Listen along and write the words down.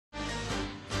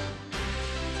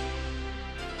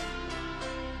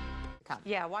Come.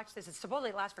 Yeah, watch this. It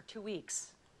supposedly lasts for 2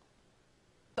 weeks.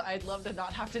 I'd love to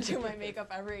not have to do my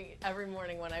makeup every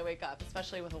morning when I wake up,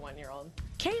 especially with a 1-year-old.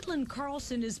 Caitlin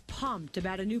Carlson is pumped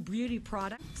about a new beauty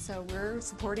product. So we're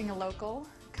supporting a local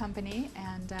company,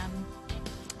 and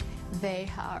they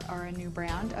are a new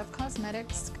brand of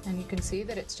cosmetics. And you can see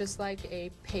that it's just like a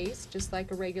paste, just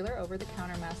like a regular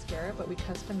over-the-counter mascara, but we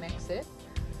custom mix it.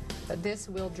 But this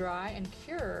will dry and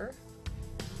cure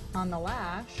on the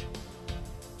lash,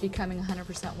 becoming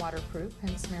 100% waterproof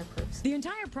and smear-proof. The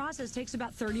entire process takes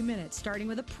about 30 minutes, starting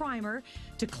with a primer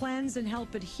to cleanse and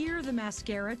help adhere the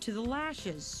mascara to the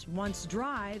lashes. Once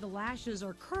dry, the lashes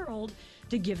are curled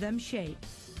to give them shape.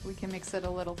 We can mix it a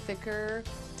little thicker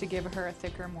to give her a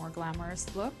thicker, more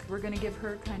glamorous look. We're going to give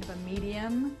her kind of a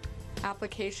medium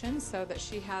application so that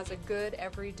she has a good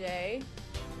everyday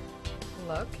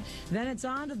look. Then it's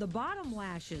on to the bottom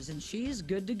lashes, and she's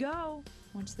good to go.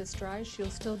 Once this dries, she'll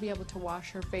still be able to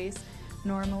wash her face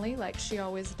normally like she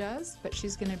always does, but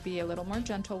she's going to be a little more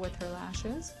gentle with her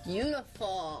lashes.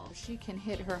 Beautiful. She can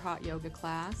hit her hot yoga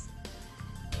class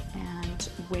and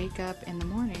wake up in the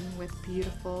morning with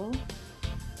beautiful,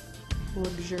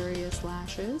 luxurious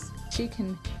lashes. She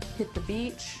can hit the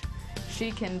beach,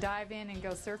 she can dive in and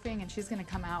go surfing, and she's going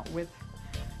to come out with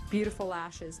beautiful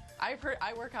lashes. I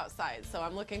work outside, so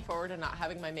I'm looking forward to not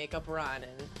having my makeup run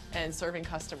and serving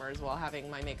customers while having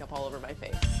my makeup all over my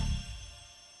face.